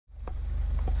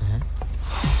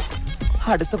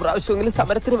അടുത്ത പ്രാവശ്യമെങ്കിലും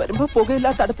സമരത്തിന് വരുമ്പോ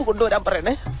പുകയില്ലാത്ത അടുപ്പ് കൊണ്ടുവരാൻ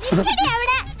പറയണേ.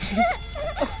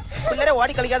 പിള്ളേരെ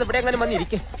ഓടി കളിക്കാതെ ഇവിടെ എങ്ങനെ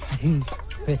വന്നിരിക്കെ.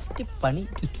 പണി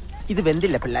ഇത്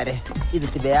വെന്തില്ല പിള്ളേരെ, ഇത്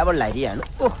വേവുള്ള അരിയാണ്.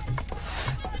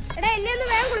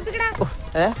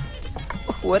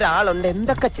 ഒരാളുണ്ട്,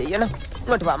 എന്തൊക്കെ ചെയ്യണം.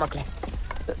 ഇങ്ങോട്ട് വാ മക്കളെ.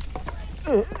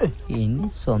 ഇനി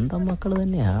സ്വന്തം മക്കള്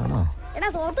തന്നെയാണോ?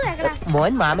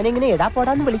 മോൻ മാമനെ ഇങ്ങനെ എടാ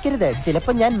പോടാന്ന് വിളിക്കരുത്.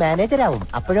 ചിലപ്പോ ഞാൻ മാനേജരാവും.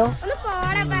 അപ്പോഴോ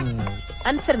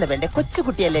അനുസരണ വേണ്ടേ?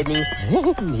 കൊച്ചുകുട്ടിയല്ലേ നീ?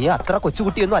 നീ അത്ര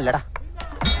കൊച്ചുകുട്ടിയൊന്നും അല്ലടാ.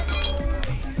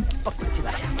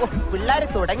 പിള്ളേര്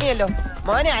തുടങ്ങിയല്ലോ.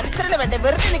 മോനെ അനുസരണ വേണ്ടേ?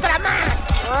 വെറുതെ നിക്കണം.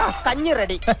 കഞ്ഞി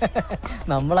റെഡി.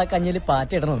 നമ്മളാ കഞ്ഞില്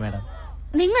പാറ്റിടണോ മാഡം?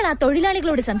 നിങ്ങൾ ആ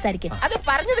തൊഴിലാളികളോട് സംസാരിക്കും. അത്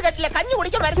പറഞ്ഞത് കേട്ടില്ല. കഞ്ഞി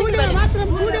കുടിക്കാൻ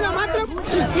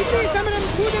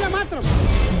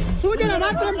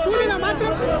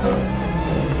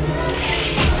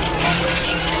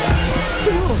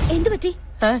എന്തു പറ്റി?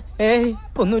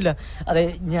 ഒന്നുമില്ല. അതെ,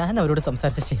 ഞാൻ അവരോട്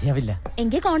സംസാരിച്ച ശരിയാവില്ല.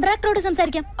 എങ്കിൽ കോൺട്രാക്ടറോട്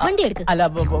സംസാരിക്കാം. വണ്ടി എടുക്കും. അല്ല,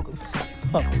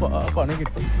 പണി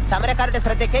കിട്ടും. സമരക്കാരുടെ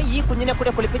ശ്രദ്ധയ്ക്ക് ഈ കുഞ്ഞിനെ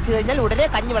കൂടെ കുളിപ്പിച്ചു കഴിഞ്ഞാൽ ഉടനെ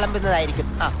കഞ്ഞി വിളമ്പുന്നതായിരിക്കും.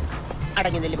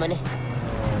 അടങ്ങി നില്ല മോനെ.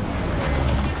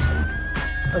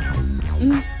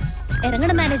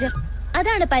 ഇറങ്ങണം മാനേജർ.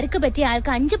 അതാണ് പരുക്ക് പറ്റിയ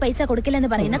ആൾക്ക് 5 പൈസ കൊടുക്കില്ലെന്ന്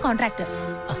പറയുന്ന കോൺട്രാക്ടർ.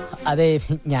 അതെ,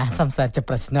 ഞാൻ സംസാരിച്ച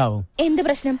പ്രശ്നമാവും. എന്ത്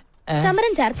പ്രശ്നം?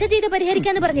 സമരം ചർച്ച ചെയ്ത്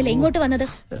പരിഹരിക്കാന്ന് പറഞ്ഞില്ലേ ഇങ്ങോട്ട് വന്നത്?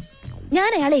 ഞാൻ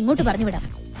അയാളെ ഇങ്ങോട്ട് പറഞ്ഞു വിടാം.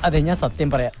 അതെ, ഞാൻ സത്യം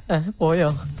പറയാം. പോയോ?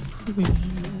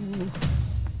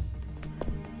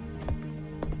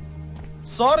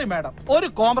 സോറി മാഡം, ഒരു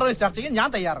കോംപ്രമൈസ് ചർച്ചയ്ക്ക് ഞാൻ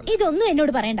തയ്യാറല്ല. ഇതൊന്നും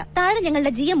എന്നോട് പറയണ്ട. താഴെ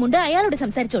ഞങ്ങളുടെ GM ഉണ്ട്, അയാളോട്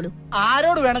സംസാരിച്ചോളൂ.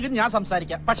 ആരോട് വേണമെങ്കിലും ഞാൻ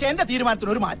സംസാരിക്കാം, പക്ഷെ എന്റെ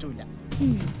തീരുമാനത്തിന് ഒരു മാറ്റമില്ല.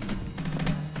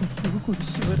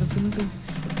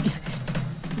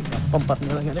 അപ്പം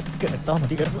പറഞ്ഞതങ്ങനെ കേട്ടാ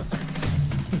മതി. കിടന്ന്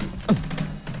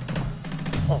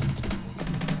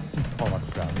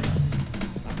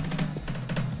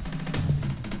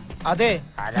അതെ,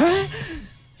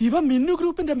 ഇവ മിന്നു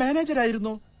ഗ്രൂപ്പിന്റെ മാനേജർ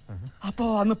ആയിരുന്നു. അപ്പോ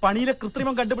അന്ന് പണിയിലെ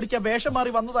കൃത്രിമം കണ്ടുപിടിക്കാൻ വേഷം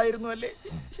മാറി വന്നതായിരുന്നു അല്ലേ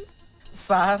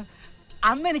സാർ?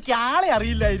 അന്ന് എനിക്ക് ആളെ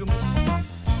അറിയില്ലായിരുന്നു.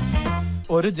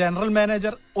 ഒരു ജനറൽ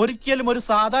മാനേജർ ഒരിക്കലും ഒരു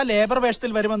സാധാ ലേബർ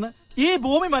വേഷത്തിൽ വരുമെന്ന് ഈ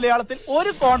ഭൂമി മലയാളത്തിൽ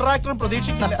ഒരു കോൺട്രാക്ടറും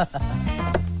പ്രതീക്ഷിക്കില്ല.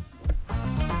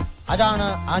 അതാണ്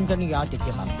ആന്റണി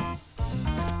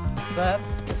സാർ,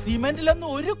 സിമെന്റിലൊന്നും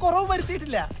ഒരു കുറവ്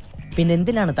വരുത്തിയിട്ടില്ല. പിന്നെ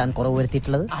എന്തിനാണ് താൻ കുറവ്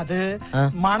വരുത്തിയിട്ടുള്ളത്? അത്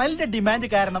മണലിന്റെ ഡിമാൻഡ്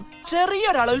കാരണം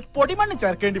ചെറിയൊരളവിൽ പൊടിമണ്ണ്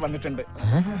ചേർക്കേണ്ടി വന്നിട്ടുണ്ട്.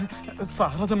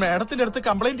 സാർ, അത് മേഡത്തിന്റെ അടുത്ത്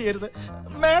കംപ്ലൈന്റ് ചെയ്യരുത്.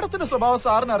 മേഡത്തിന്റെ സ്വഭാവം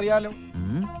സാറിന് അറിയാലോ.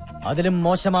 അതിലും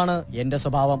മോശമാണ് എന്റെ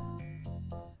സ്വഭാവം.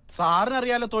 സാറിന്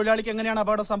അറിയാലോ തൊഴിലാളിക്ക് എങ്ങനെയാണ്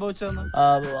അപകടം സംഭവിച്ചതെന്ന്.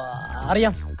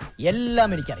 അറിയാം, എല്ലാം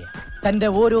എനിക്കറിയാം. തന്റെ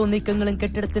ഓരോ നീക്കങ്ങളും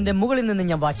കെട്ടിടത്തിന്റെ മുകളിൽ നിന്ന്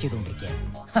ഞാൻ വാച്ച് ചെയ്തുകൊണ്ടിരിക്കുകയാണ്.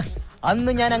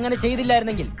 അന്ന് ഞാൻ അങ്ങനെ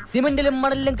ചെയ്തില്ലായിരുന്നെങ്കിൽ സിമന്റിലും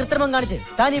മണലിലും കൃത്രിമം കാണിച്ച്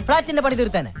താൻ ഈ ഫ്ളാറ്റിന്റെ പണി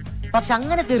തീർത്തേനെ. പക്ഷെ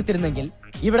അങ്ങനെ തീർത്തിരുന്നെങ്കിൽ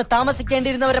ഇവിടെ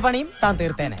താമസിക്കേണ്ടിയിരുന്നവരുടെ പണിയും താൻ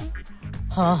തീർത്തേനെ.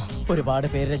 ഒരുപാട്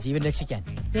പേരുടെ ജീവൻ രക്ഷിക്കാൻ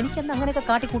എനിക്കന്ന് അങ്ങനെയൊക്കെ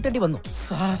കാട്ടിക്കൂട്ടേണ്ടി വന്നു.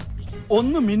 സാർ,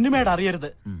 ഒന്നും മിന്നുമേട് അറിയരുത്.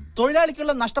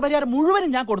 തൊഴിലാളിക്കുള്ള നഷ്ടപരിഹാരം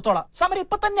മുഴുവനും ഞാൻ കൊടുത്തോളാം. സമരം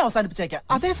ഇപ്പൊ തന്നെ അവസാനിപ്പിച്ചേക്കാം.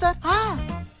 അതെ സാർ.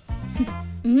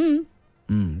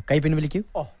 കൈ പിൻവലിക്കൂ.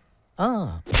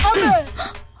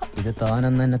 ഇത്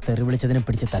താനെന്ന് എന്നെ തെറി വിളിച്ചതിനും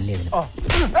പിടിച്ച് തല്ലിയതിനും,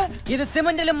 ഇത്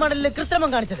സിമന്റിലും മണലിലും കൃത്രിമം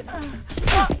കാണിച്ചതിന്.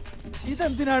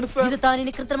 ഇതെന്തിനാണ് സാർ? ഇത് താൻ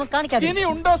ഇനി കൃത്രിമം കാണിക്കാതെ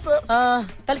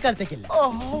തൽക്കാലത്തേക്കില്ല.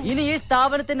 ഇനി ഈ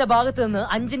സ്ഥാപനത്തിന്റെ ഭാഗത്ത് നിന്ന്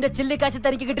 5ന്റെ ചില്ലിക്കാശ്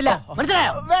തനിക്ക് കിട്ടില്ല.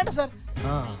 മനസ്സിലായോ? വേണ്ട സാർ,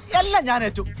 എല്ലാം ഞാൻ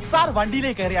ഏറ്റു. സാർ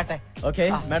വണ്ടിയിലേക്ക് കയറിയാട്ടെ. ഓക്കെ,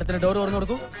 മാഡത്തിന് ഡോർ തുറന്നു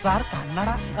കൊടുക്കൂ. സാർ, കണ്ണട.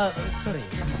 Sorry,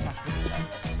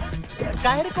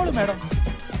 കയറിക്കോളൂ madam.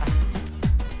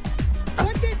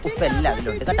 ഉപ്പ് എല്ലാം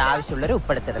അതിലുണ്ട് കേട്ടോ. ആവശ്യമുള്ളവരെ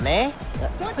ഉപ്പെടുത്തിടണേ.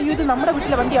 അയ്യോ, ഇത് നമ്മുടെ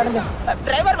വീട്ടിലെ വണ്ടിയാണല്ലോ.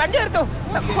 ഡ്രൈവർ, വണ്ടി എടുത്തു.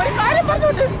 ഒരു കാര്യം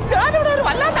പറഞ്ഞോട്ട് ഞാനിവിടെ ഒരു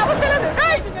വല്ലാത്ത അവസ്ഥയിലാണ്.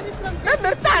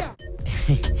 നിർത്താൻ.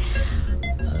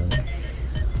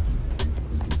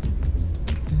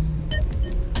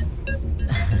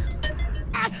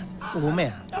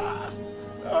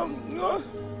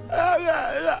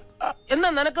 എന്നാ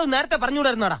നിനക്ക് നേരത്തെ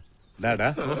പറഞ്ഞുകൂടായിരുന്നോടാ?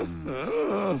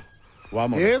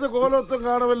 ഏത് കോലത്തും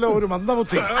കാണുമല്ലോ ഒരു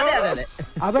മന്ദബുദ്ധി.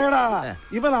 അതേടാ,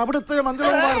 ഇവൻ അവിടുത്തെ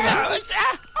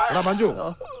മഞ്ജുകുമാരനാ. മഞ്ജു,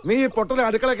 നീ പൊട്ടലെ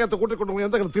അടുക്കളക്കകത്ത് കൂട്ടിക്കൊണ്ടു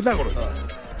എന്തെങ്കിലും തിന്നാൻ കൊടുക്കും.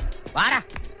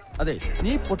 അതെ,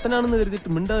 നീ പൊട്ടനാണെന്ന് കരുതിയിട്ട്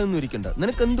മിണ്ടാതെന്നും ഇരിക്കണ്ട.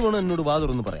 നിനക്ക് എന്ത് വേണം എന്നോട്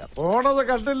വാതുറന്ന് പറയാം. ഓണത്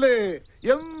കണ്ടില്ലേ,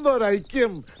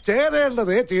 എന്തൊരൈക്യം.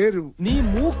 ചേരേണ്ടതേ ചേരൂ. നീ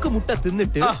മൂക്ക് മുട്ട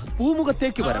തിന്നിട്ട്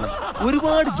പൂമുഖത്തേക്ക് വരണം.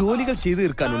 ഒരുപാട് ജോലികൾ ചെയ്തു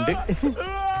തീർക്കാനുണ്ട്.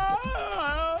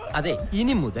 അതെ,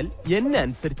 ഇനി മുതൽ എന്നെ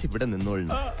അനുസരിച്ച് ഇവിടെ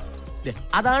നിന്നോളണം.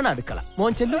 അതാണ് അടുക്കള.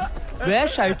 മോൻ ചെല്ലും,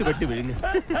 വേഷായിട്ട് വെട്ടി വിഴുങ്ങ്.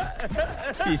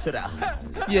 ഈശ്വര,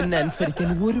 എന്നെ അനുസരിക്കാൻ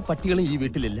ഒരു പട്ടികളും ഈ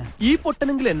വീട്ടിലില്ല. ഈ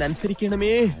പൊട്ടനെങ്കിലും എന്നെ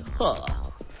അനുസരിക്കണമേ.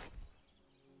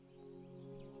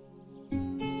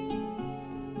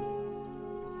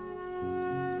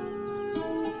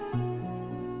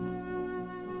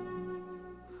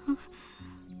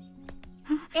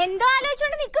 എന്തോ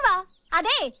ആലോചിച്ചോണ്ട് നിക്കുവാ.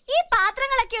 അതെ, ഈ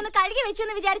പാത്രങ്ങളൊക്കെ ഒന്ന് കഴുകി വെച്ചു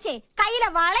എന്ന് വിചാരിച്ചേ കയ്യിലെ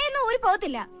വളയൊന്നും ഊരി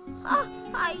പോകത്തില്ല.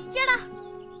 അയ്യടാ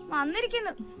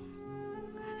വന്നിരിക്കുന്നു.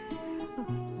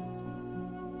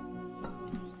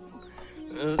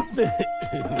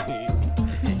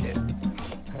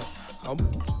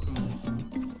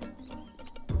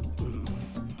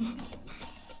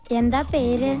 എന്താ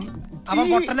പേര്? അവൻ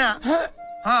പൊട്ടനാ.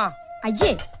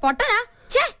 അയ്യേ പൊട്ടനാ.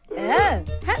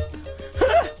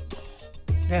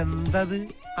 എന്തത്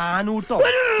ആനൂട്ടോ?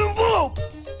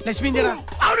 ലക്ഷ്മി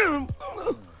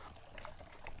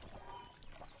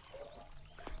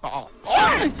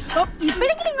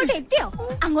ഇപ്പോഴെങ്കിലും ഇങ്ങോട്ട് എത്തിയോ?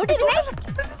 അങ്ങോട്ട്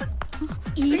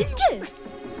ഇരിക്ക്.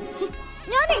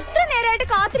 ഞാൻ എത്ര നേരമായിട്ട്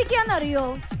കാത്തിരിക്കാന്നറിയോ?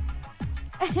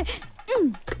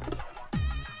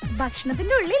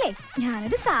 ഭക്ഷണത്തിന്റെ ഉള്ളിലേ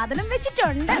ഞാനൊരു സാധനം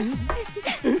വെച്ചിട്ടുണ്ട്.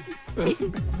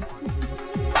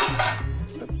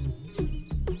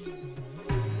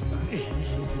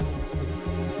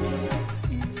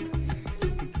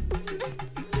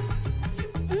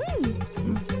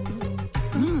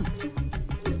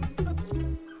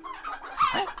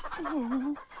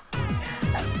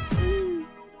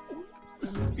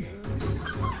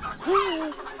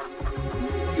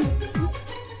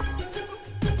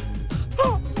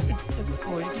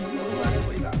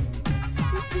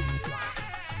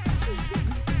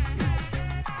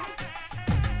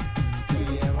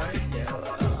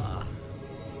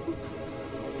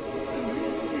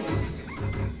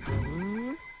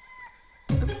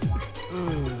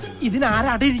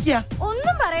 ഇതിനാരാടിരിക്കുക?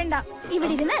 ഒന്നും പറയണ്ട,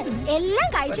 ഇവിടെ ഇരുന്ന് എല്ലാം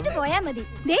കഴിച്ചിട്ട് പോയാ മതി.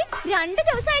 2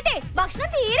 ദിവസമായിട്ടേ ഭക്ഷണം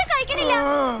തീരെ കഴിക്കണില്ല.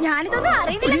 ഞാനിതൊന്നും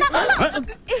അറിയുന്നില്ല.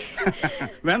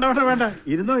 വേണ്ട വേണ്ട വേണ്ട,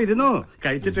 ഇരുന്നോ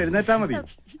കഴിച്ചിട്ട് എഴുന്നേറ്റാ മതി.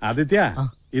 ആദിത്യ,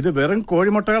 ഇത് വെറും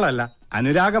കോഴിമുട്ടകളല്ല,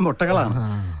 അനുരാഗ മുട്ടകളാണ്.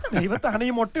 ദൈവത്താണ്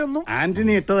ഈ മുട്ടയൊന്നും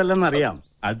ആന്റണി ഇട്ടതല്ലെന്നറിയാം.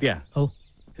 ആദിത്യ,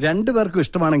 2 പേർക്കും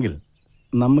ഇഷ്ടമാണെങ്കിൽ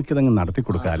നമുക്കിതങ്ങ് നടത്തി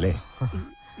കൊടുക്കാം അല്ലേ?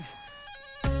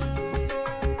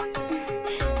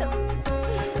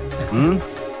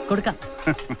 കൊടുക്കണം,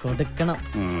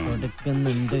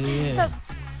 കൊടുക്കുന്നുണ്ട്.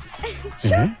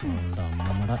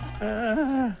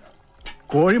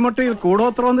 കോഴിമുട്ടയിൽ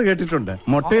കൂടോത്രമെന്ന് കേട്ടിട്ടുണ്ട്,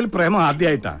 മുട്ടയിൽ പ്രേമം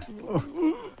ആദ്യമായിട്ടാ.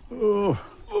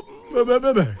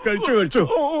 കഴിച്ചു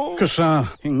കൃഷ്ണ,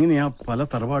 ഇങ്ങനെയാ പല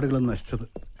തറവാടുകളും നശിച്ചത്.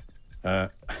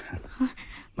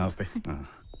 നമസ്തേ.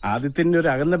 ആദിത്യന്റെ ഒരു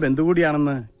അകന്ന ബന്ധു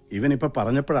കൂടിയാണെന്ന് ഇവനിപ്പൊ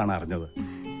പറഞ്ഞപ്പോഴാണ് അറിഞ്ഞത്.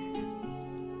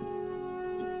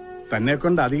 തന്നെ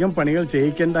കൊണ്ട് അധികം പണികൾ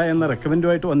ചെയ്യിക്കണ്ട എന്ന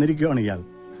റെക്കമെൻഡുമായിട്ട് വന്നിരിക്കുകയാണ് ഇയാൾ.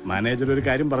 മാനേജർ ഒരു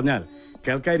കാര്യം പറഞ്ഞാൽ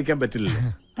കേൾക്കാതിരിക്കാൻ പറ്റില്ല.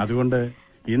 അതുകൊണ്ട്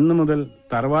ഇന്നു മുതൽ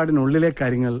തറവാടിനുള്ളിലെ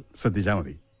കാര്യങ്ങൾ ശ്രദ്ധിച്ചാൽ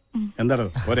മതി. എന്താടോ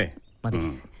പോരെ?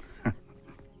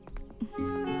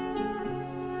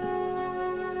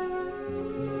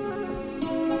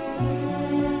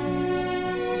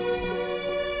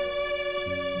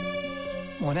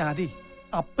 മോനെ ആദി,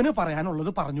 അപ്പന്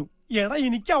പറയാനുള്ളത് പറഞ്ഞു. എടാ,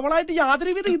 എനിക്ക് അവളായിട്ട്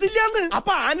യാതൊരു വിധ ഇതില്ലാന്ന്.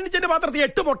 അപ്പൊ ആനണിച്ചെന്റെ പാത്രത്തിൽ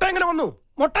 8 മുട്ട എങ്ങനെ വന്നു?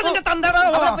 മുട്ട നിന്റെ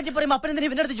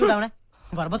ചൂടാവണേ.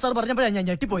 വർമ്മ സാർ പറഞ്ഞപ്പോഴാണ് ഞാൻ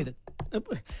ഞെട്ടിപ്പോയത്.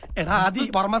 എടാ ആദി,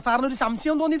 വർമ്മ സാറിന് ഒരു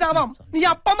സംശയം തോന്നിയതാവാം. നീ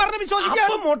അപ്പം പറഞ്ഞ് വിശ്വസിക്കാൻ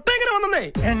മുട്ട എങ്ങനെ വന്നേ?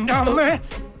 എന്റെ അമ്മേ.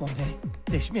 മോനെ,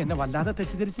 ലക്ഷ്മി എന്നെ വല്ലാതെ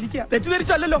തെറ്റിദ്ധരിച്ചിരിക്കുക.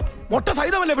 തെറ്റിദ്ധരിച്ചല്ലോ, മുട്ട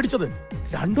സഹിതമല്ലേ പിടിച്ചത്?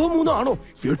 2 3 ആണോ?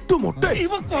 8 മുട്ട.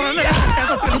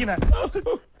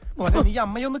 മോനെ, നീ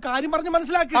അമ്മയൊന്ന് കാര്യം പറഞ്ഞ്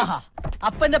മനസ്സിലാക്കുക.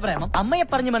 അപ്പന്റെ പ്രേമം അമ്മയെ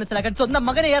പറഞ്ഞ് മനസ്സിലാക്കാൻ സ്വന്തം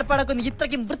മകനെ ഏർപ്പാടാക്കുന്ന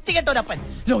ഇത്രയ്ക്കും വൃത്തികെട്ട ഒരു അപ്പൻ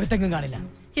ലോകത്തെങ്ങും കാണില്ല.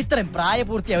 ഇത്രയും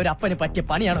പ്രായപൂർത്തിയായ ഒരു അപ്പന് പറ്റിയ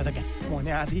പണിയാണോ ഇതൊക്കെ?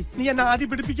 മോനെ ആദി, നീ എന്നെ ആദി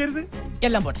പിടിപ്പിക്കരുത്.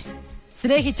 എല്ലാം പോട്ടെ,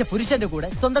 സ്നേഹിച്ച പുരുഷന്റെ കൂടെ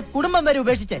സ്വന്തം കുടുംബം വരെ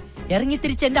ഉപേക്ഷിച്ച് ഇറങ്ങി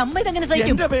തിരിച്ച് എന്റെ അമ്മ ഇതെങ്ങനെ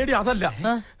സഹിക്കും? എന്റെ പേടി അതല്ല.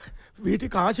 വീട്ടിൽ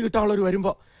കാശ് കിട്ടാനുള്ളവർ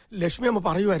വരുമ്പോ ലക്ഷ്മി അമ്മ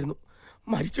പറയുമായിരുന്നു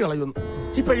മരിച്ചു കളയുന്നു.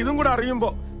 ഇപ്പൊ ഇതും കൂടെ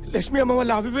അറിയുമ്പോ ലക്ഷ്മി അമ്മ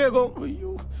വല്ല അവിവേകവും.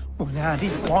 അയ്യോ മോനെ ആദി,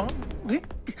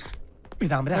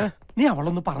 പീതാംബര, നീ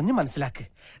അവളൊന്ന് പറഞ്ഞ് മനസ്സിലാക്ക്.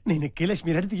 നിനക്ക്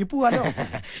ലക്ഷ്മിയുടെ അടുത്തേക്ക് പോവാനോ?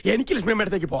 എനിക്ക് ലക്ഷ്മിയമ്മ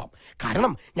അടുത്തേക്ക് പോവാം.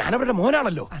 കാരണം ഞാൻ അവരുടെ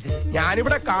മോനാണല്ലോ.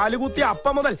 ഞാനിവിടെ കാലുകുത്തിയ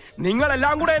അപ്പം മുതൽ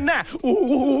നിങ്ങളെല്ലാം കൂടെ എന്നെ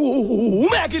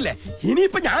ഊമയാക്കില്ലേ?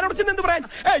 ഇനിയിപ്പൊ ഞാൻ ഉടച്ചെന്ന് എന്ത് പറയാൻ?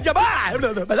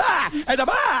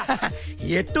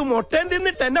 8 മുട്ടയും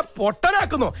തിന്നിട്ട് എന്നെ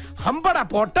പൊട്ടനാക്കുന്നു. അമ്പട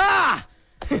പൊട്ടാ.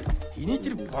 ഇനി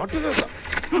ഇച്ചിരി പാട്ട് കേൾക്കാം.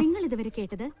 നിങ്ങൾ ഇതുവരെ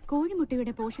കേട്ടത്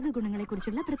കോഴിമുട്ടയുടെ പോഷക ഗുണങ്ങളെ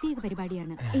കുറിച്ചുള്ള പ്രത്യേക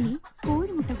പരിപാടിയാണ്. ഇനി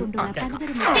കോഴിമുട്ട കൊണ്ടുള്ള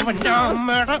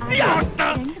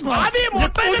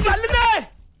പലതരം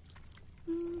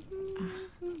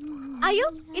അയ്യോ,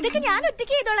 ഇതൊക്കെ ഞാൻ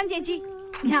ഒറ്റയ്ക്ക് ചെയ്തോളാം ചേച്ചി.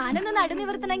 ഞാനൊന്ന്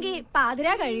നടുനിവർത്തണമെങ്കിൽ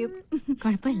പാതിരാ കഴിയും.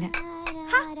 കുഴപ്പമില്ല.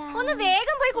 ഒന്ന്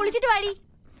വേഗം പോയി കുളിച്ചിട്ട് വാടി.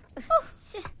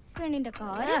 പെണ്ണിന്റെ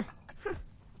കാര്യം.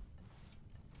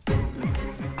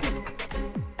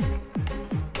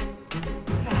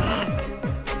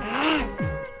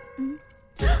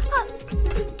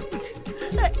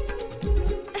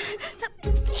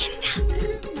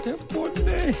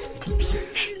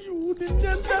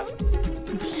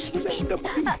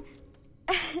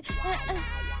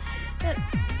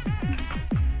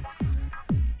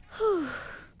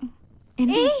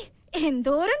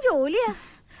 എന്തോരം ജോലിയാ.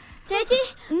 ചേച്ചി,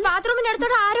 ബാത്റൂമിന്റെ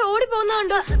അടുത്തോടെ ആരും ഓടി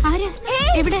പോകുന്നുണ്ടോ?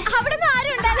 എവിടെ? അവിടെ ഒന്നും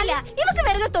ആരും ഉണ്ടാവില്ല. ഇവക്ക്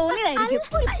വെറുതെ തോന്നിയതായിരിക്കും.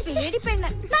 പേടി പെണ്ണ്.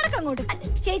 നടക്കങ്ങോട്ട്.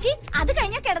 ചേച്ചി, അത്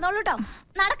കഴിഞ്ഞാ കിടന്നോളൂ കേട്ടോ.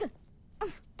 നടക്ക്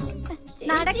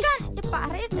നടക്കാൻ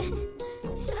പറയട്ടെ.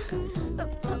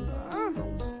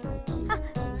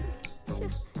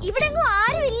 ഇവിടെ എങ്ങും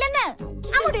ആരും ഇല്ലെന്ന്.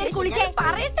 അങ്ങോട്ട് കുളിച്ചേ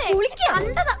പറയട്ടെ.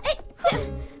 കണ്ടതാ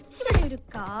ഇവിടെ ഒരു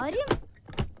കാര്യം.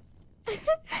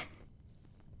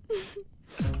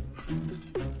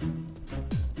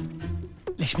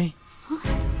 ലക്ഷ്മി,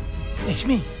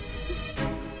 ലക്ഷ്മി,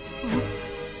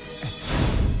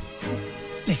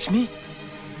 ലക്ഷ്മി,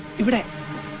 ഇവിടെ.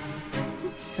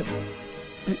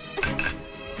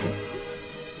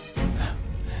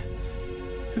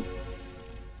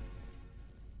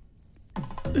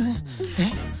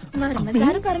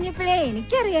 വർമ്മസാറ് പറഞ്ഞപ്പോഴേ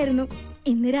എനിക്കറിയായിരുന്നു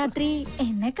ഇന്ന് രാത്രി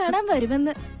എന്നെ കാണാൻ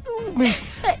വരുമെന്ന്.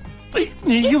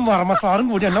 നീയും വർമ്മ സാറും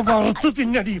കൂടി എന്നെ വറുത്ത്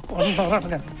പിന്നടി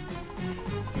കൊണ്ടാണ്.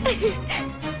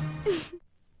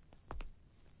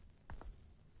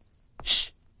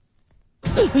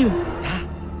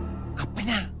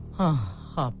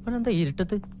 അപ്പനെന്താ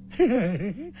ഇരുട്ടത്ത്?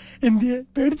 എന്തിയെ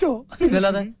പേടിച്ചോ?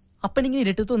 ഇതല്ലാതെ അപ്പനിങ്ങനെ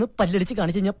ഇരുട്ടത്ത് ഒന്ന് പല്ലടിച്ച്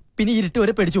കാണിച്ചു കഴിഞ്ഞാ പിന്നെ ഇരുട്ട്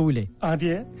വരെ പേടിച്ചു പോകൂലേ?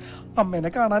 ആദ്യേ അമ്മേനെ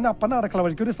കാണാൻ അപ്പൻ അടുക്കള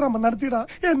വഴിക്ക് ഒരു ശ്രമം നടത്തിയിടാ.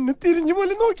 എന്നെ തിരിഞ്ഞു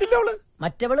പോലും നോക്കില്ല അവള്.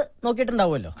 മറ്റവള്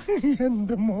നോക്കിയിട്ടുണ്ടാവുമല്ലോ.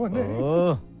 എന്റെ മോനെ.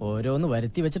 ഓരോന്ന്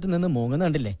വരുത്തി വെച്ചിട്ട് നിന്ന് മൂങ്ങുന്ന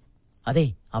കണ്ടില്ലേ? അതെ,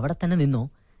 അവിടെ തന്നെ നിന്നോ.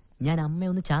 ഞാൻ അമ്മയെ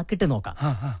ഒന്ന് ചാക്കിട്ട് നോക്കാം.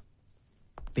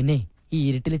 പിന്നെ ഈ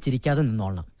ഇരുട്ടില് ചിരിക്കാതെ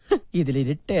നിന്നോളണം.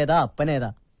 ഇതിലിരുട്ടേതാ അപ്പനേതാ?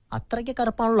 അത്രയ്ക്ക്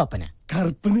കറുപ്പാണല്ലോ അപ്പന്.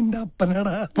 കറുപ്പ് നിന്റെ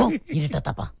അപ്പനാടാ.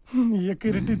 ഇരുട്ടത്തപ്പ നീയൊക്കെ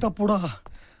ഇരുട്ടി തപ്പൂടാ.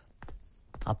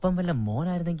 അപ്പം വല്ല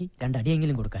മോനായിരുന്നെങ്കിൽ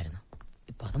രണ്ടടിയെങ്കിലും കൊടുക്കായിരുന്നു.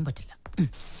 ഇപ്പൊ അതും പറ്റില്ല.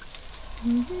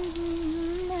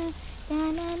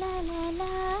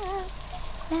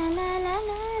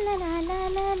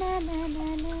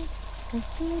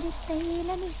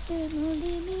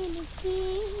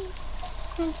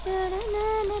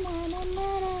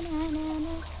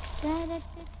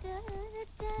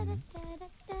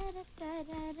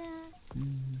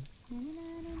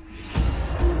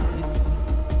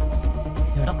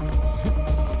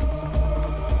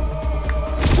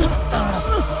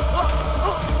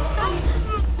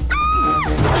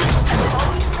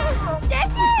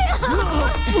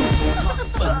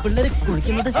 പിള്ളേര്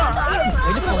കുളിക്കുന്നത്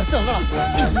അതിന് പുറത്ത് തരണം.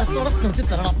 ഇന്നത്തോടെ നിർത്തി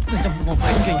തരണം. നിന്റെ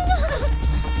മൊബൈൽ കൈ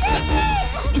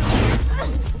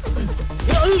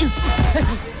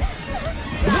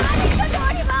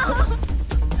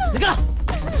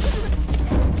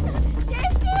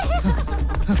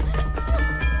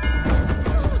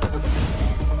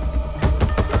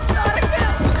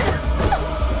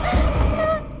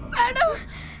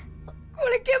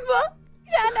കുളിക്കുമ്പോ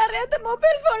ഞാൻ അറിയാത്ത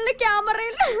മൊബൈൽ ഫോണിലെ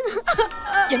ക്യാമറയിൽ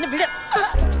എന്നെ വിട.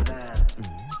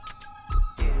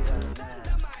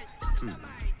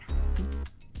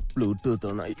 ബ്ലൂടൂത്ത്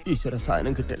ഓണായി. ഈശ്വര,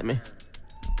 സാധനം കിട്ടണമേ.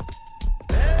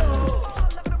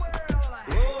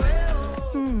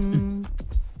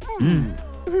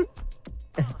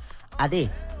 അതെ,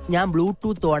 ഞാൻ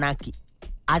ബ്ലൂടൂത്ത് ഓണാക്കി.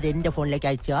 അതെന്റെ ഫോണിലേക്ക്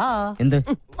അയച്ചാ എന്ത്?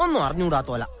 ഒന്നും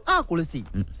അറിഞ്ഞൂടാത്തോല. ആ കുളിസി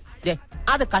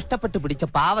അത് കഷ്ടപ്പെട്ട് പിടിച്ച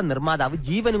പാവ നിർമ്മാതാവ്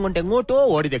ജീവനും കൊണ്ട് എങ്ങോട്ടോ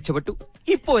ഓടി രക്ഷപ്പെട്ടു.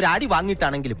 ഇപ്പൊ ഒരു അടി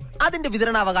വാങ്ങിയിട്ടാണെങ്കിലും അതിന്റെ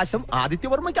വിതരണാവകാശം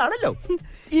ആദിത്യവർമ്മയ്ക്കാണല്ലോ.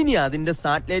 ഇനി അതിന്റെ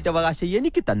സാറ്റലൈറ്റ് അവകാശം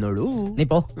എനിക്ക് തന്നോളൂ. നീ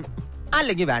പോ.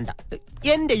 അല്ലെങ്കിൽ വേണ്ട,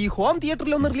 എന്റെ ഈ ഹോം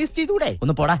തിയേറ്ററിൽ ഒന്ന് റിലീസ് ചെയ്തൂടെ?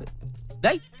 ഒന്ന് പോടാ.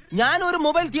 ഞാനൊരു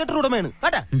മൊബൈൽ തിയേറ്റർ ഉടമയാണ്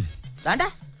കേട്ടാ. വേണ്ട,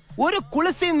 ഒരു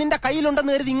കുളിസി നിന്റെ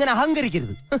കയ്യിലുണ്ടെന്ന് കരുതി ഇങ്ങനെ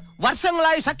അഹങ്കരിക്കരുത്.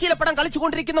 വർഷങ്ങളായി ഷക്കീലപ്പടം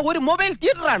കളിച്ചുകൊണ്ടിരിക്കുന്ന ഒരു മൊബൈൽ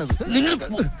തിയേറ്ററാണിത്.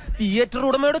 തിയേറ്റർ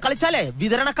ഉടമയോട് കളിച്ചാലേ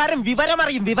വിതരണക്കാരൻ വിവരം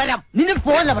അറിയും. വിവരം നിന്നെ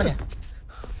പോവല്ല പറഞ്ഞ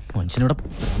മനുഷ്യനോട്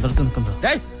നിൽക്കുമ്പോ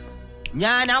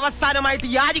ഞാൻ അവസാനമായിട്ട്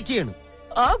യാചിക്കുകയാണ്.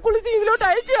 ആ കുളിസി ഇതിലോട്ട്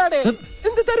അയച്ചാടേ.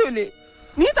 എന്ത് തരൂല്ലേ?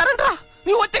 നീ തരണ്ടാ.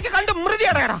 നീ ഒറ്റയ്ക്ക് കണ്ട്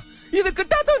മൃതിയടയടാ. ഇത്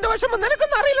കിട്ടാത്തവന്റെ വിഷമം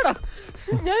നിനക്കൊന്നും അറിയില്ലടാ.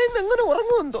 ഞാൻ ഇന്ന് എങ്ങനെ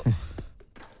ഉറങ്ങുമെന്തോ.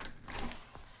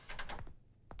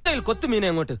 കൊത്തുമീനെ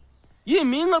അങ്ങോട്ട്. ഈ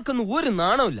മീങ്ങൾക്കൊന്നും ഒരു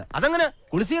നാണമില്ല. അതങ്ങനെ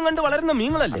കുളിസിയും കണ്ട് വളരുന്ന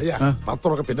മീങ്ങളല്ലേ?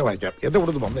 പത്രമൊക്കെ പിന്നെ വായിക്കാം. എന്റെ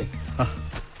കൂടെ ഒന്ന് വന്നേ.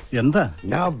 എന്താ?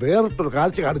 ഞാൻ വേറിട്ടൊരു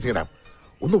കാഴ്ച കാണിച്ചു തരാം.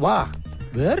 ഒന്ന് വാ.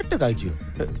 വേറിട്ട് കാഴ്ചയോ?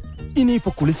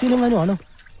 ഇനിയിപ്പൊ കുളിസിയിലെങ്ങാനും ആണോ?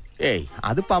 ഏയ്,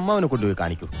 അതിപ്പോ അമ്മാവനെ കൊണ്ടുപോയി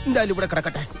കാണിക്കൂ. എന്തായാലും ഇവിടെ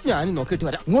കിടക്കട്ടെ, ഞാൻ നോക്കിയിട്ട്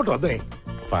വരാം. ഇങ്ങോട്ട് വന്നേ.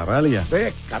 പറയാ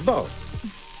കണ്ടോ?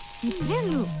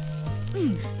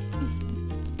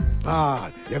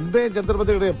 എന്റെ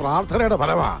ചന്ദ്രപതിയുടെ പ്രാർത്ഥനയുടെ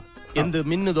ഫലമാ. എന്ത്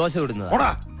മിന്നു ദോശ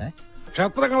ഇടുന്നതാ?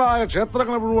 ക്ഷേത്രങ്ങളായ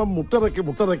ക്ഷേത്രങ്ങൾ മുഴുവൻ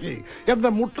മുട്ടിറക്കി എന്റെ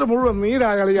മുട്ട് മുഴുവൻ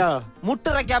നീരായളിയാ.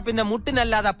 മുട്ടിറക്കാ പിന്നെ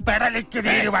മുട്ടിനല്ലാതെ പെടലിക്ക്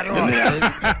നീര് വരും.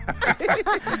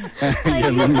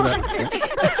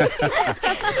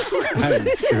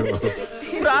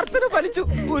 പ്രാർത്ഥന ഫലിച്ചു.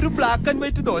 ഒരു black and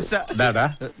white dosa.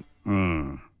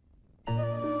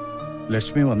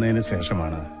 Lakshmi വന്നതിന്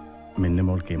ശേഷമാണ്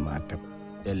മിന്നുമോൾക്ക് ഈ മാറ്റം.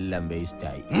 എല്ലാം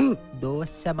വേസ്റ്റായി.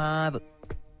 ദോശമാവ്.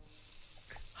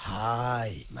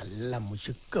 ഹായ്, നല്ല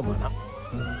മുശുക്ക് മണം.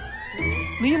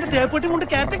 നീ എന്റെ തേപ്പൊട്ടി കൊണ്ട്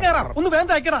കയറ്റം കയറാം. ഒന്ന്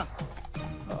വേഗം അയക്കടാ.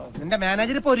 നിന്റെ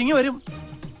മാനേജർ ഇപ്പൊ ഒരുങ്ങി വരും.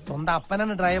 സ്വന്തം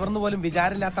അപ്പനാണ് ഡ്രൈവർന്ന് പോലും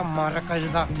വിചാരമില്ലാത്ത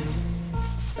മരക്കഴുത.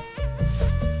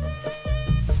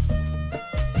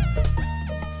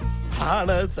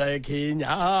 ആണ് സഖി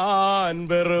ഞാൻ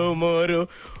വെറുമൊരു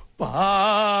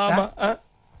പാമ.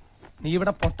 നീ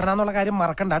ഇവിടെ പൊട്ടനാന്നുള്ള കാര്യം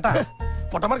മറക്കണ്ടാട്ടാ.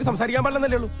 പൊട്ടന്മാർക്ക് സംസാരിക്കാൻ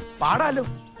പാടില്ലെന്നല്ലേ ഉള്ളൂ. പാടാലോ.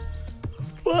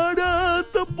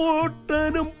 പാടാത്ത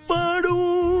പൊട്ടനും പാടൂ,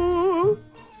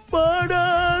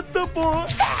 പാടാത്ത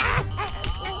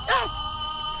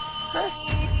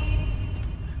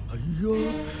അയ്യോ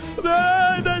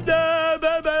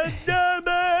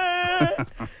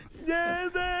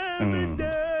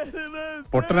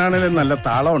പൊട്ടനാണേലും നല്ല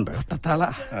താളമുണ്ട്.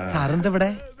 സാറിന്റെ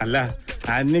അല്ല,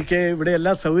 അന്നിക്ക് ഇവിടെ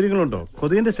എല്ലാ സൗകര്യങ്ങളും ഉണ്ടോ?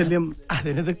 കൊതുകിന്റെ ശല്യം?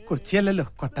 അതിനത് കൊച്ചിയല്ലല്ലോ,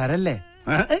 കൊട്ടാരല്ലേ.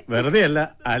 വെറുതെ അല്ല,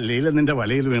 ആ ലീല നിന്റെ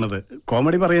വലയിൽ വീണത്.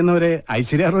 കോമഡി പറയുന്നവരെ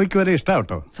ഐശ്വര്യ റോയ്ക്ക് വരെ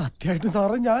ഇഷ്ടാവട്ടോ. സത്യമായിട്ട്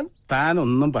സാറേ, ഞാൻ താൻ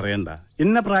ഒന്നും പറയണ്ട.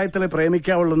 ഇന്ന പ്രായത്തിലെ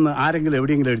പ്രേമിക്കാവുള്ളെന്ന് ആരെങ്കിലും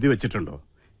എവിടെയെങ്കിലും എഴുതി വെച്ചിട്ടുണ്ടോ?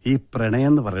 ഈ പ്രണയം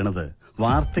എന്ന് പറയണത്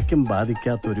വാർദ്ധക്യം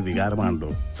ബാധിക്കാത്ത ഒരു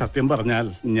വികാരമാണല്ലോ. സത്യം പറഞ്ഞാൽ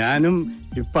ഞാനും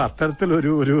ഇപ്പൊ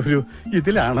അത്തരത്തിലൊരു ഒരു ഒരു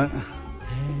ഇതിലാണ്.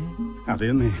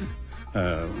 അതേന്ന്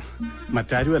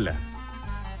മറ്റാരുമല്ല,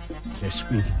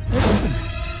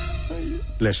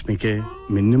 ലക്ഷ്മിക്ക്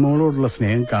മിന്നുമോളോടുള്ള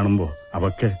സ്നേഹം കാണുമ്പോ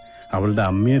അവക്ക് അവളുടെ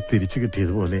അമ്മയെ തിരിച്ചു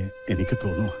കിട്ടിയതുപോലെ എനിക്ക്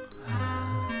തോന്നുന്നു.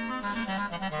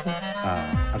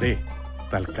 അതെ,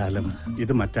 തൽക്കാലം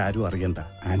ഇത് മറ്റാരും അറിയണ്ട.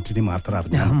 ആന്റണി മാത്രം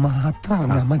അറിഞ്ഞാൽ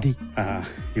മതി.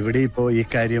 ഇവിടെ ഇപ്പോ ഈ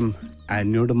കാര്യം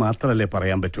എന്നോട് മാത്രല്ലേ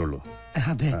പറയാൻ പറ്റുള്ളൂ.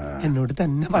 അതെ, എന്നോട്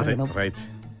തന്നെ പറയണം. റൈറ്റ്,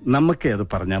 നമുക്ക് അത്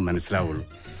പറഞ്ഞാൽ മനസ്സിലാവുള്ളൂ.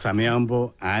 സമയമാകുമ്പോ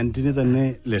ആന്റണി തന്നെ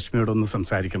ലക്ഷ്മിയോടൊന്ന്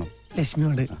സംസാരിക്കണം.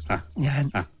 ലക്ഷ്മിയോട് ഞാൻ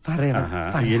പറയണം.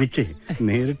 എനിക്ക്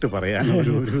നേരിട്ട് പറയാൻ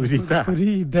ഒരു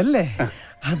ഇതല്ലേ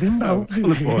അതുണ്ടാവും.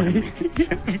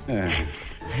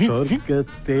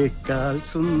 സ്വർഗത്തേക്കാൾ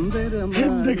സുന്ദരം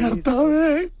എന്റെ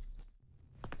കർത്താവേ.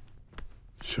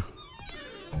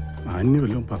 ആന്യ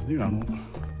വല്ലതും പറഞ്ഞു കാണുമോ?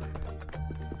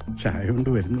 ചായ കൊണ്ട്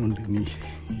വരുന്നുണ്ട്. ഇനി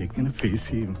എങ്ങനെ ഫേസ്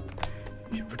ചെയ്യും?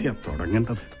 എവിടെയാ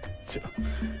തുടങ്ങേണ്ടത്?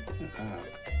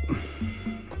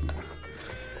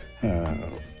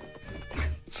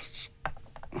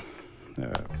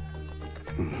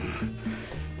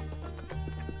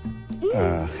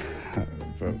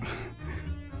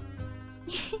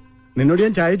 നിന്നോട്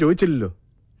ഞാൻ ചായ ചോദിച്ചില്ലല്ലോ.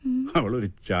 അവളൊരു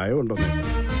ചായ കൊണ്ടുവന്നു.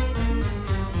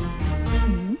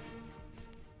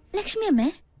 ലക്ഷ്മി അമ്മേ,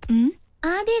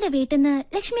 ആദിയുടെ വീട്ടിൽ നിന്ന്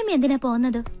ലക്ഷ്മി അമ്മ എന്തിനാ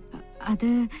പോകുന്നത്?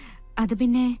 അത്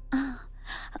പിന്നെ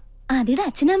ആദിയുടെ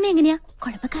അച്ഛനും അമ്മ എങ്ങനെയാ?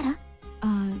 കുഴപ്പക്കാരാ?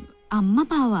 അമ്മ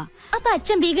പാവാ. അപ്പൊ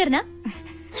അച്ഛൻ ഭീകരനാ?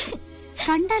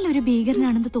 കണ്ടാൽ ഒരു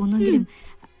ഭീകരനാണെന്ന് തോന്നുമെങ്കിലും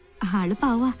ആള്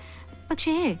പാവാ.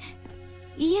 പക്ഷേ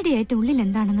ഈയിടെയായിട്ട് ഉള്ളിൽ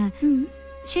എന്താണെന്ന്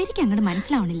ശരിക്കും അങ്ങോട്ട്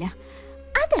മനസ്സിലാവണില്ല.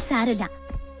 അത് സാരല്ല,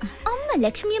 അമ്മ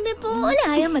ലക്ഷ്മി അമ്മയെ പോലെ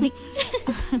ആയാ മതി.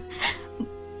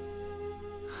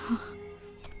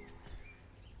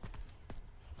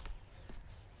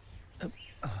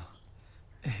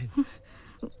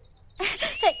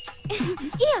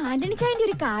 ഈ ആന്റണി ചായന്റെ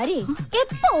ഒരു കാര്യം,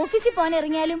 എപ്പോ ഓഫീസിൽ പോകാൻ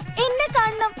ഇറങ്ങിയാലും എന്നെ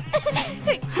കാണണം.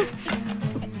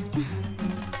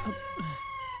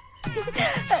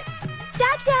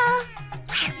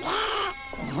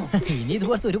 ഇനി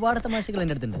ഇതുപോലത്തെ ഒരുപാട് തമാശകൾ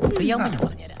എന്റെ അടുത്തുണ്ട്. ഫ്രീയാവുമ്പോ ഞാൻ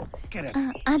പറഞ്ഞുതരാം.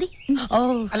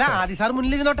 അല്ല, ആദി സാർ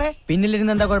മുന്നിലിരുന്നോട്ടെ.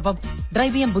 പിന്നിലിരുന്ന് എന്താ കുഴപ്പം?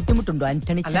 ഡ്രൈവ് ചെയ്യാൻ ബുദ്ധിമുട്ടുണ്ടോ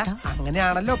ആന്റണി ചേട്ടാ?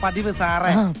 അങ്ങനെയാണല്ലോ പതിവ്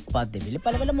സാറേ. പതിവില്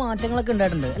പല പല മാറ്റങ്ങളൊക്കെ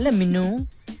ഉണ്ടായിട്ടുണ്ട് അല്ലേ മിന്നു?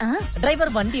 ഡ്രൈവർ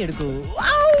വണ്ടി എടുക്കൂ.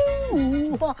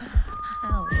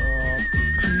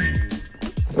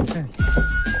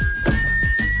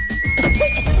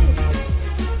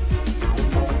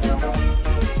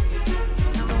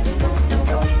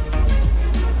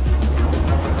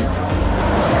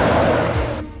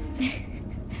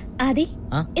 ആദി,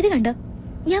 ഇത് കണ്ടോ?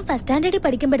 ഞാൻ ഫസ്റ്റ് സ്റ്റാൻഡേർഡിൽ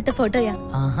പഠിക്കുമ്പോ എടുത്ത ഫോട്ടോയാ.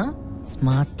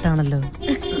 സ്മാർട്ട് ആണല്ലോ.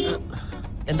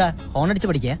 എന്താ ഹോൺ അടിച്ച്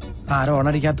പഠിക്കാ? ആരോ ഹോൺ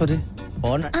അടിക്കാത്തൊരു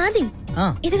ആദി,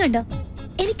 ഇത് കണ്ടോ?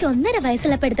 എനിക്ക് 1.5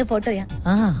 വയസ്സുള്ളപ്പോ എടുത്ത ഫോട്ടോയാ.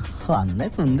 അന്നേ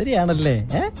സുന്ദരിയാണല്ലേ.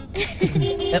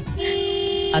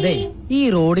 അതെ, ഈ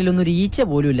റോഡിലൊന്നും ഒരു ഈച്ച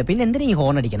പോലും ഇല്ല, പിന്നെ എന്തിനാ ഈ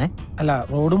ഹോൺ അടിക്കണേ? അല്ല,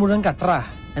 റോഡ് മുഴുവൻ കട്ടറാ.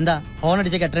 എന്താ ഹോൺ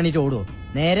അടിച്ച കെട്ടണിട്ട് ഓടുവോ?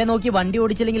 നേരെ നോക്കി വണ്ടി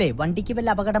ഓടിച്ചില്ലെങ്കിലേ വണ്ടിക്ക് വല്ല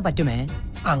അപകടം പറ്റുമേ.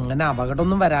 അങ്ങനെ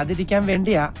അപകടമൊന്നും വരാതിരിക്കാൻ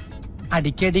വേണ്ടിയാ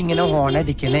അടിക്കടി ഇങ്ങനെ ഹോൺ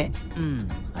അടിക്കണേ.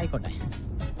 ആയിക്കോട്ടെ.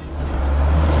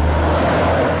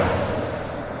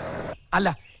 അല്ല,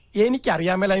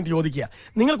 എനിക്കറിയാമല്ല ചോദിക്കുക.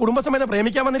 നിങ്ങൾ കുടുംബസമേതം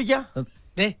പ്രേമിക്കാൻ വന്നിരിക്കുക?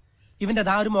 ഇവന്റെ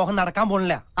ഒരു മോഹം നടക്കാൻ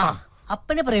പോണില്ല.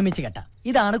 അപ്പനെ പ്രേമിച്ച് കേട്ടാ,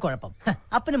 ഇതാണ് കുഴപ്പം.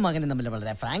 അപ്പനും മകനും തമ്മിൽ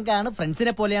വളരെ ഫ്രാങ്ക് ആണ്,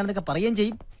 ഫ്രണ്ട്സിനെ പോലെയാണെന്നൊക്കെ പറയുകയും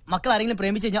ചെയ്യും. മക്കൾ ആരെങ്കിലും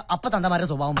പ്രേമിച്ചു കഴിഞ്ഞാൽ അപ്പ തന്തമാരുടെ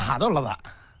സ്വഭാവം അതുള്ളതാ.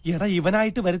 എടാ,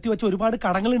 ഇവനായിട്ട് വരുത്തി വെച്ച ഒരുപാട്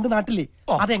കടങ്ങളുണ്ട് നാട്ടില്.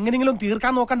 അതെങ്ങനെങ്കിലും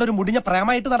തീർക്കാൻ നോക്കേണ്ട ഒരു മുടിഞ്ഞ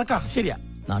പ്രേമായിട്ട് നടക്കാം. ശരിയാ.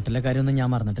 നാട്ടിലെ കാര്യമൊന്നും ഞാൻ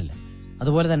മറന്നിട്ടില്ല.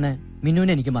 അതുപോലെ തന്നെ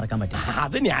മിന്നുവിനെ എനിക്ക് മറക്കാൻ പറ്റും.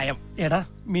 അത് ന്യായം. എടാ,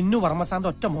 മിന്നു വർമ്മസാറിന്റെ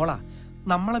ഒറ്റ മോളാ.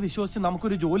 നമ്മളെ വിശ്വസിച്ച്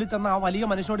നമുക്കൊരു ജോലി തന്ന ആ വലിയ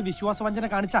മനുഷ്യനോട് വിശ്വാസവഞ്ചന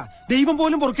കാണിച്ചാ ദൈവം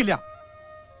പോലും പൊറുക്കില്ല.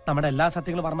 നമ്മുടെ എല്ലാ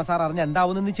സത്യങ്ങളും വർമ്മസാർ അറിഞ്ഞ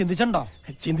എന്താവുന്നെന്ന്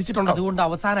ചിന്തിച്ചിട്ടുണ്ടോ? അതുകൊണ്ട്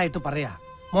അവസാനമായിട്ട് പറയാ,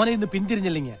 മോനെ ഇന്ന്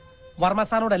പിന്തിരിഞ്ഞില്ലെങ്കിൽ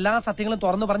വർമ്മസാറിനോട് എല്ലാ സത്യങ്ങളും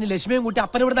തുറന്നു പറഞ്ഞ് ലക്ഷ്മിയും കൂട്ടി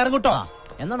അപ്പനിവിടെ ഇറങ്ങട്ടോ.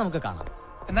 എന്നാ നമുക്ക് കാണാം.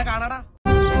 എന്നാ കാണാടാ.